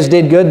potatoes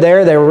did good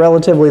there. They were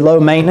relatively low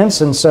maintenance,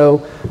 and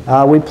so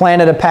we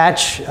planted a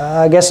patch,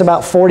 I guess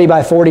about 40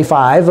 by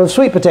 45 of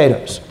sweet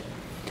potatoes.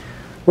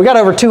 We got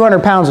over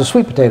 200 pounds of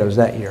sweet potatoes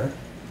that year.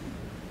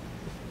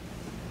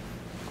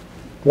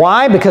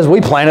 Why? Because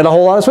we planted a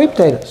whole lot of sweet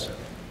potatoes.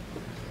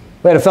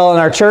 We had a fellow in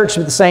our church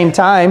at the same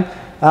time.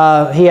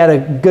 He had a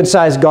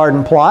good-sized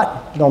garden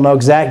plot. Don't know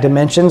exact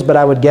dimensions, but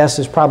I would guess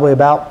it's probably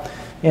about,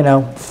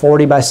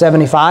 40 by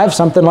 75,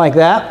 something like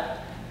that.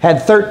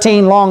 Had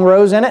 13 long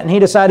rows in it, and he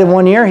decided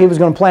one year he was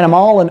going to plant them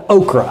all in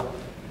okra.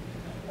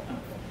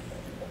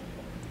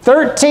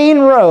 13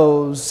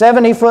 rows,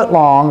 70 foot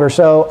long or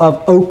so,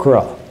 of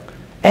okra.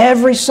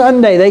 Every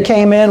Sunday they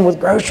came in with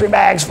grocery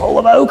bags full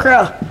of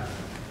okra.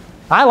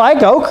 I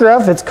like okra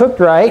if it's cooked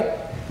right.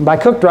 And by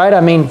cooked right,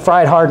 I mean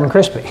fried hard and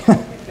crispy.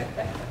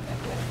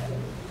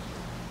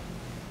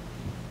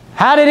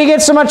 How did he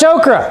get so much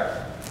okra?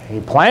 He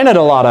planted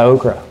a lot of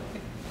okra.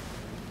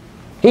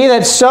 He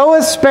that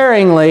soweth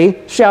sparingly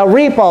shall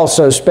reap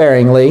also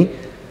sparingly,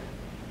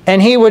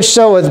 and he which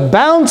soweth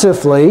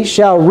bountifully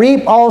shall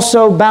reap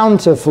also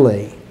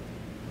bountifully.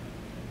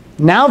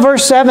 Now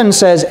verse 7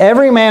 says,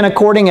 "Every man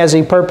according as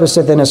he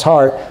purposeth in his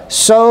heart,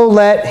 so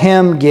let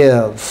him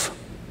give.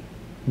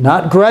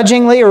 Not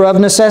grudgingly or of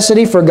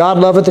necessity, for God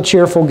loveth a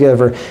cheerful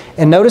giver."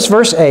 And notice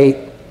verse 8,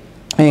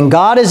 "And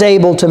God is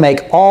able to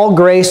make all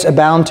grace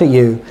abound to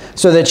you,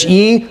 so that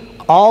ye,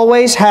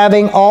 always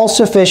having all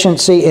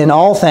sufficiency in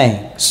all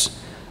things,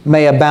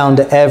 may abound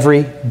to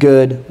every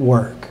good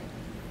work."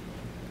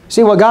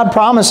 See, what God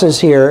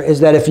promises here is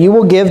that if you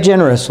will give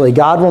generously,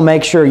 God will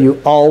make sure you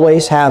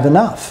always have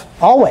enough.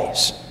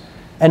 Always.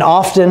 And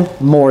often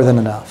more than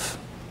enough.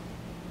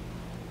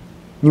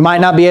 You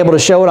might not be able to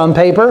show it on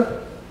paper.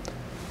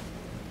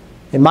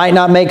 It might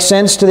not make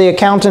sense to the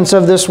accountants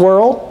of this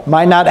world. It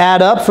might not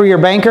add up for your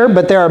banker,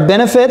 but there are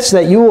benefits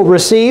that you will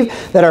receive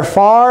that are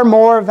far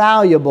more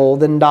valuable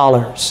than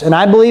dollars. And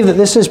I believe that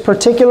this is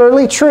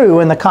particularly true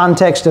in the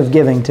context of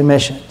giving to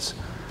missions.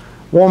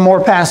 One more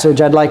passage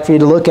I'd like for you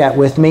to look at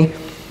with me.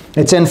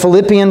 It's in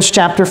Philippians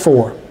chapter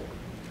 4.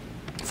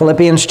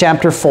 Philippians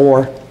chapter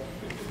 4.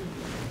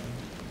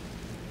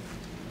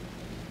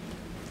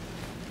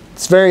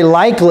 It's very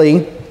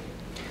likely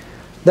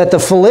that the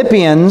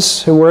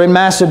Philippians who were in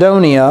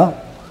Macedonia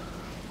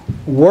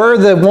were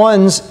the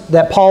ones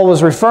that Paul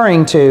was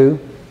referring to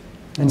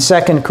in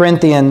 2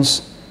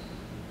 Corinthians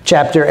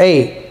chapter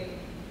 8.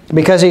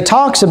 Because he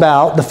talks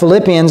about the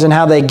Philippians and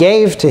how they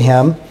gave to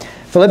him.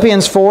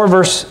 Philippians 4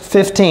 verse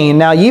 15,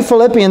 "Now ye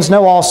Philippians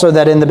know also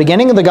that in the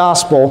beginning of the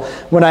gospel,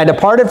 when I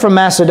departed from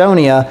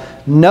Macedonia,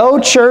 no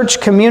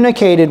church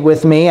communicated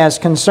with me as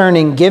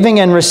concerning giving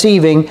and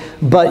receiving,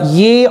 but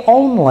ye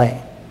only.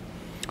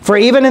 For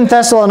even in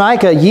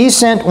Thessalonica ye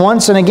sent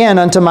once and again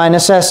unto my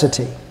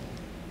necessity."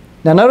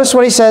 Now notice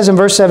what he says in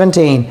verse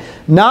 17.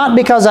 "Not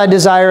because I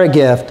desire a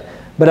gift,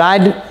 but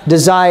I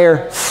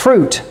desire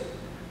fruit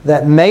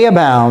that may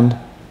abound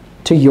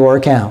to your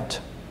account."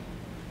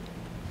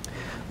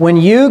 When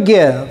you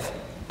give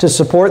to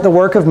support the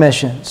work of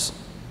missions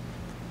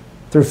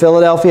through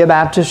Philadelphia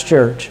Baptist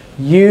Church,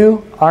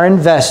 you are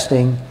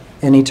investing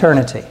in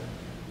eternity.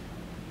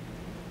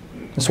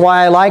 That's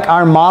why I like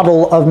our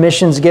model of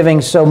missions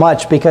giving so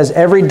much, because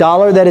every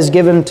dollar that is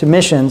given to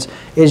missions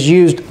is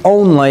used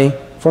only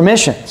for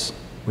missions.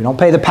 We don't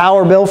pay the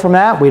power bill from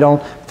that. We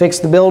don't fix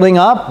the building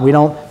up. We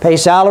don't pay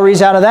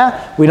salaries out of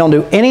that. We don't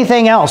do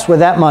anything else with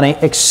that money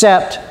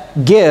except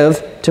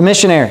give to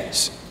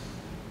missionaries.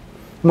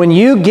 When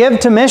you give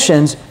to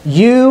missions,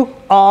 you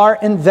are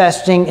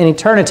investing in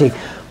eternity.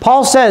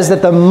 Paul says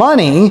that the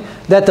money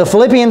that the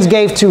Philippians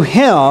gave to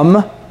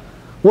him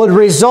would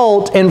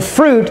result in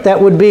fruit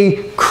that would be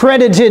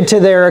credited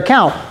to their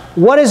account.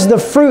 What is the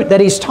fruit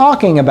that he's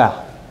talking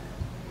about?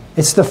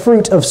 It's the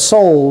fruit of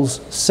souls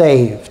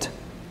saved.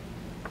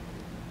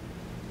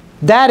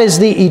 That is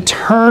the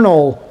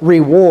eternal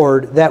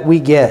reward that we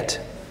get.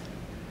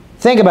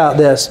 Think about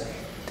this.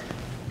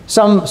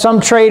 Some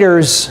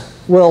traders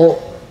will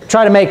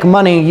try to make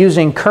money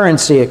using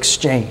currency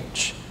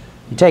exchange.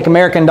 You take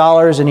American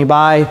dollars and you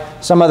buy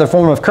some other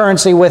form of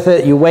currency with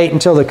it. You wait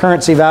until the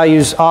currency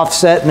values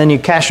offset and then you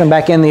cash them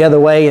back in the other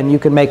way, and you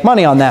can make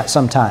money on that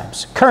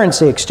sometimes.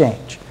 Currency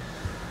exchange.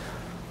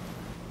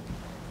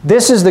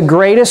 This is the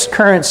greatest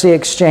currency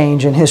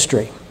exchange in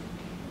history.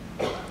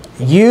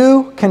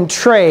 You can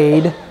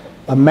trade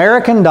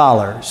American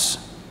dollars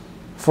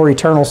for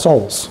eternal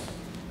souls.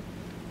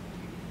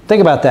 Think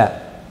about that.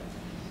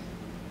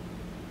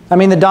 I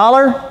mean, the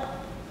dollar,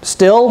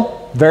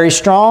 still very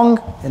strong.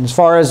 And as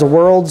far as the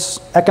world's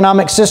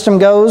economic system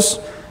goes,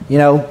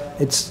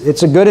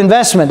 it's a good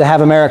investment to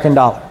have American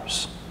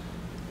dollars.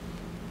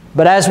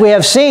 But as we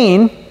have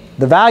seen,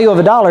 the value of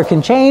a dollar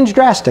can change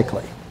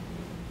drastically.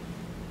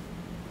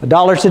 A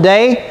dollar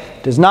today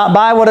does not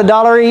buy what a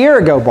dollar a year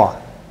ago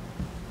bought.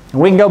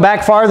 And we can go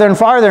back farther and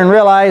farther and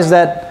realize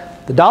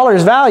that the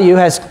dollar's value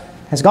has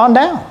gone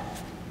down.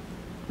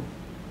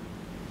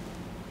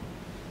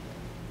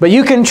 But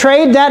you can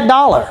trade that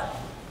dollar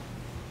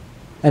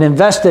and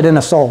invest it in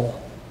a soul.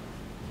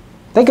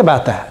 Think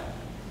about that.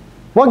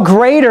 What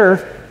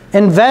greater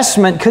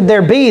investment could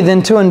there be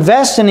than to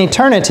invest in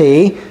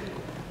eternity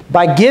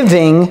by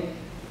giving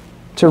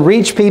to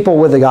reach people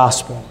with the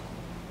gospel?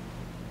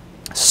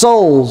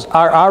 Souls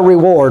are our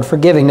reward for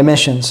giving to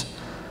missions.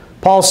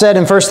 Paul said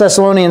in 1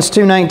 Thessalonians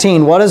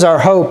 2:19, "What is our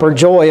hope or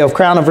joy of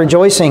crown of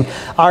rejoicing?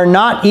 Are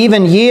not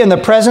even ye in the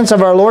presence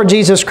of our Lord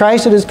Jesus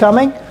Christ at His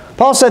coming?"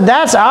 Paul said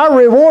that's our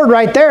reward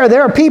right there.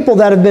 There are people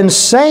that have been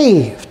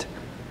saved.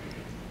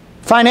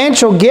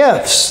 Financial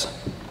gifts.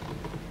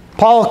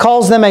 Paul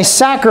calls them a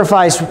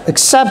sacrifice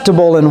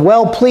acceptable and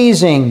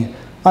well-pleasing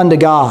unto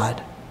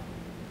God.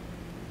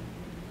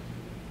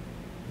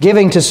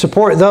 Giving to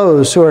support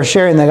those who are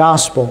sharing the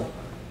gospel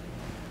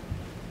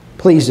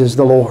pleases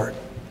the Lord.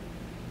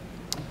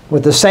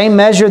 With the same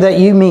measure that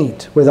you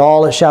meet, with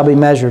all it shall be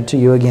measured to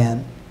you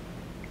again.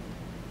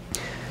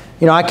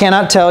 I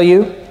cannot tell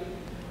you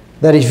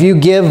that if you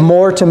give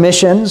more to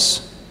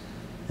missions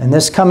in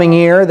this coming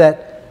year,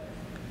 that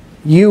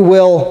you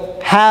will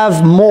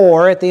have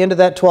more at the end of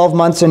that 12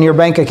 months in your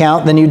bank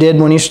account than you did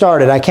when you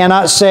started. I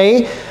cannot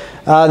say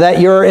that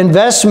your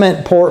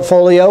investment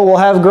portfolio will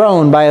have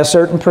grown by a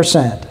certain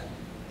percent.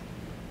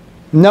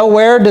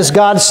 Nowhere does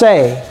God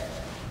say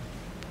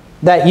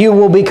that you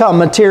will become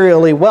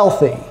materially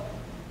wealthy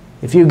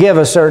if you give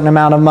a certain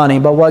amount of money.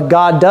 But what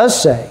God does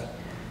say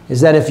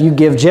is that if you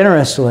give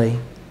generously,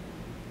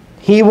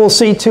 He will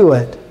see to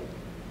it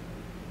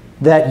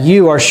that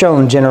you are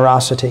shown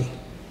generosity.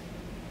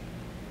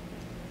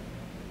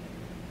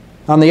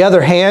 On the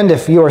other hand,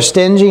 if you are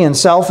stingy and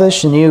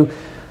selfish and you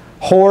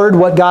hoard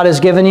what God has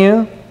given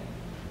you,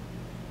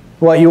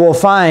 what you will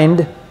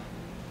find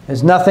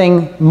is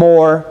nothing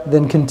more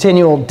than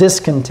continual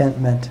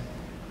discontentment,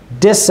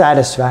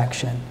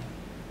 dissatisfaction,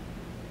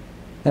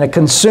 and a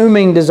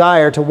consuming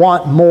desire to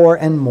want more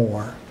and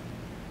more.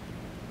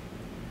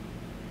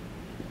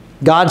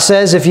 God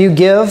says if you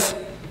give,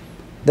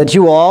 that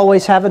you will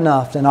always have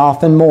enough and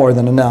often more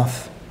than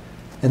enough.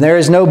 And there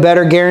is no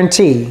better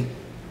guarantee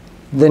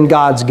than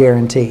God's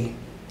guarantee.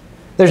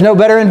 There's no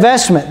better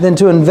investment than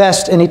to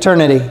invest in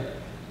eternity.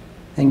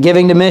 And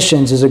giving to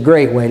missions is a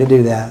great way to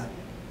do that.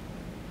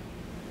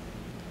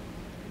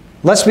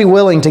 Let's be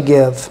willing to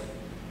give.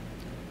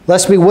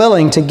 Let's be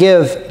willing to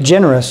give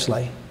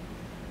generously.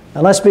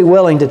 And let's be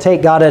willing to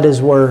take God at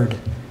His word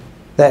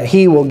that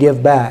He will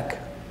give back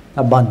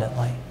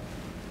abundantly.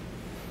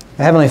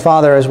 Heavenly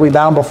Father, as we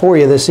bow before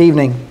You this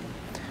evening,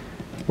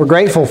 we're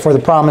grateful for the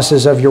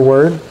promises of Your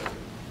word.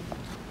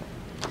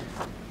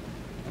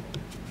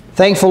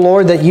 Thankful,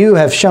 Lord, that You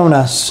have shown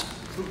us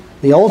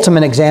the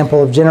ultimate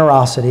example of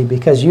generosity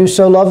because You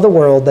so loved the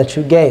world that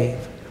You gave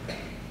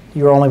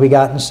Your only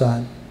begotten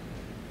Son.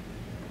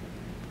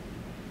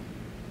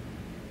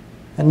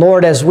 And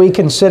Lord, as we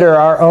consider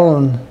our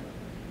own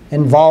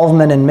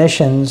involvement in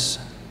missions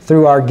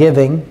through our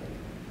giving,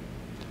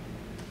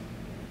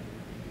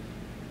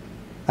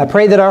 I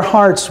pray that our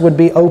hearts would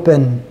be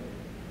open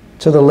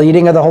to the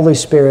leading of the Holy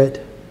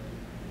Spirit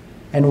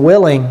and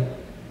willing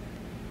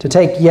to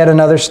take yet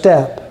another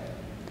step,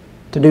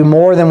 to do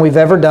more than we've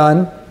ever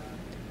done,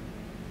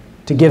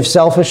 to give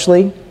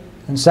selfishly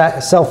and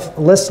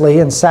selflessly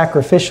and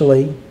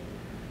sacrificially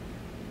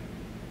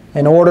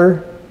in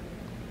order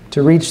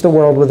to reach the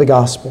world with the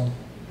gospel.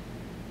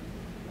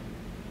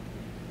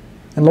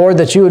 And Lord,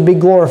 that You would be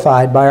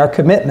glorified by our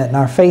commitment and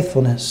our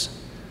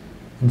faithfulness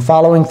in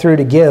following through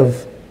to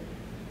give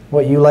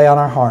what You lay on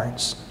our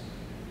hearts.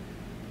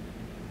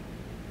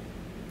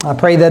 I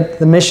pray that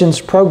the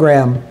missions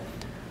program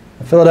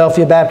of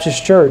Philadelphia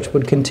Baptist Church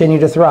would continue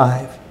to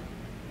thrive.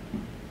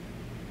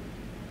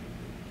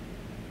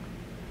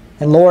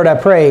 And Lord, I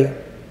pray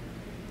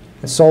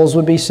that souls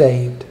would be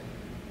saved.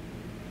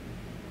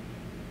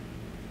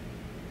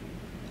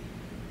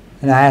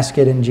 And I ask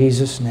it in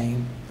Jesus'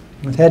 name.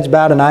 With heads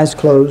bowed and eyes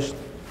closed,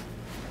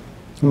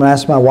 I'm going to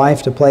ask my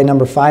wife to play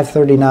number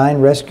 539,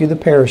 Rescue the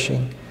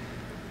Perishing.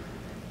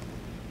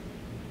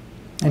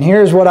 And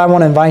here's what I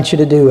want to invite you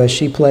to do as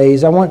she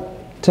plays. I want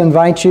to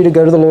invite you to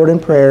go to the Lord in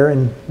prayer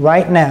and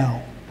right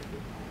now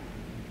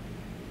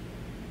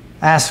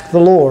ask the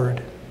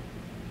Lord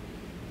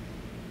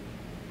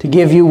to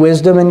give you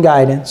wisdom and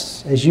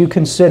guidance as you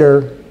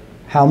consider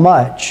how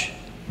much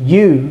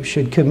you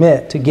should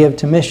commit to give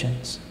to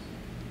missions.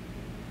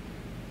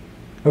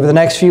 Over the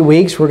next few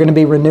weeks, we're going to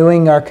be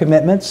renewing our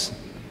commitments.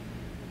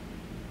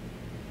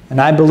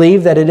 And I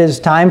believe that it is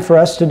time for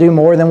us to do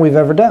more than we've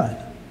ever done.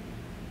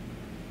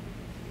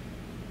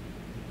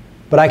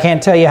 But I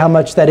can't tell you how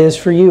much that is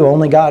for you.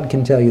 Only God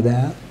can tell you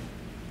that.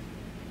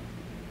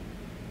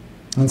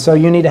 And so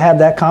you need to have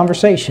that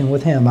conversation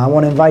with Him. I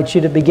want to invite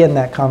you to begin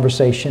that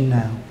conversation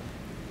now.